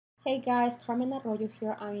Hey guys, Carmen Arroyo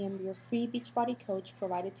here. I am your free Beachbody coach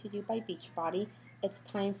provided to you by Beachbody. It's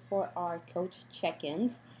time for our coach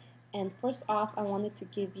check-ins. And first off, I wanted to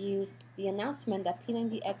give you the announcement that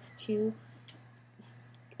P90X2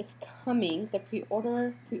 is coming. The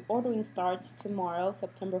pre-ordering starts tomorrow,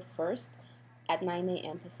 September 1st at 9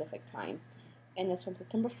 a.m. Pacific time. And it's from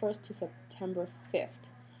September 1st to September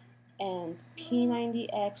 5th. And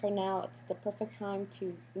P90X right now, it's the perfect time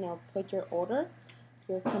to put your order.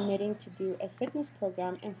 You're committing to do a fitness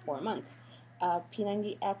program in 4 months.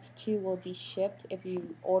 P90X2 will be shipped if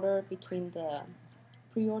you order between the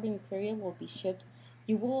pre-ordering period will be shipped.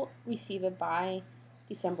 You will receive it by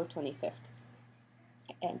December 25th.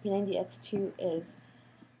 And P90X2 is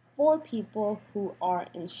for people who are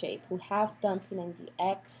in shape, who have done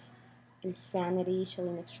P90X, Insanity,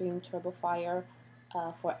 Chilling Extreme, Turbo Fire,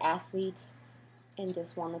 for athletes, and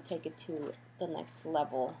just want to take it to the next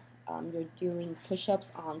level. You're doing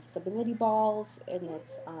push-ups on stability balls, and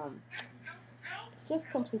it's just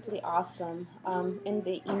completely awesome. In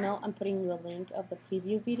the email, I'm putting you a link of the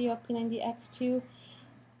preview video of P90X2,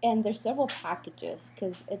 and there's several packages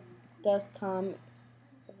because it does come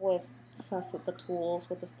with some of the tools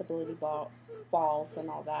with the stability balls and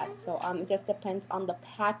all that. So it just depends on the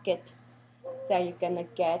packet that you're gonna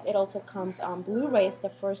get. It also comes on Blu-ray. It's the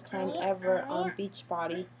first time ever on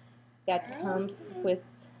Beachbody that comes with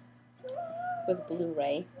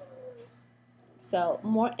Blu-ray. So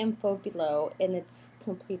more info below, and it's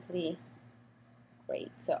completely great.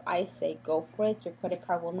 So I say go for it. Your credit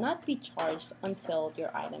card will not be charged until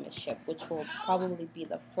your item is shipped, which will probably be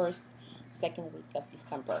the second week of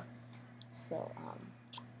December. So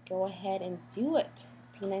go ahead and do it.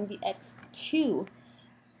 P90X2,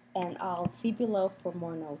 and I'll see below for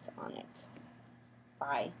more notes on it.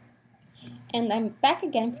 Bye. And I'm back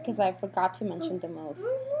again because I forgot to mention the most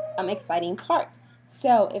exciting part.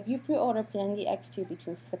 So if you pre-order P90X2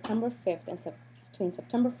 between September 5th and between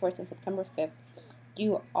September 1st and September 5th,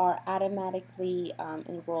 you are automatically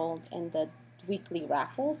enrolled in the weekly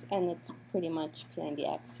raffles, and it's pretty much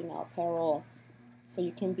P90X, apparel, so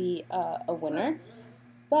you can be a winner.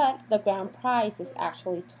 But the grand prize is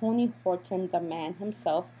actually Tony Horton, the man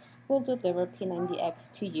himself, will deliver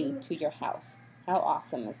P90X to you to your house. How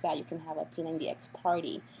awesome is that? You can have a P90X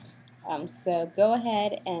party. So go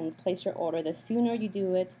ahead and place your order. The sooner you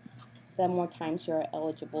do it, the more times you're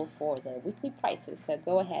eligible for the weekly prices. So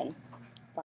go ahead.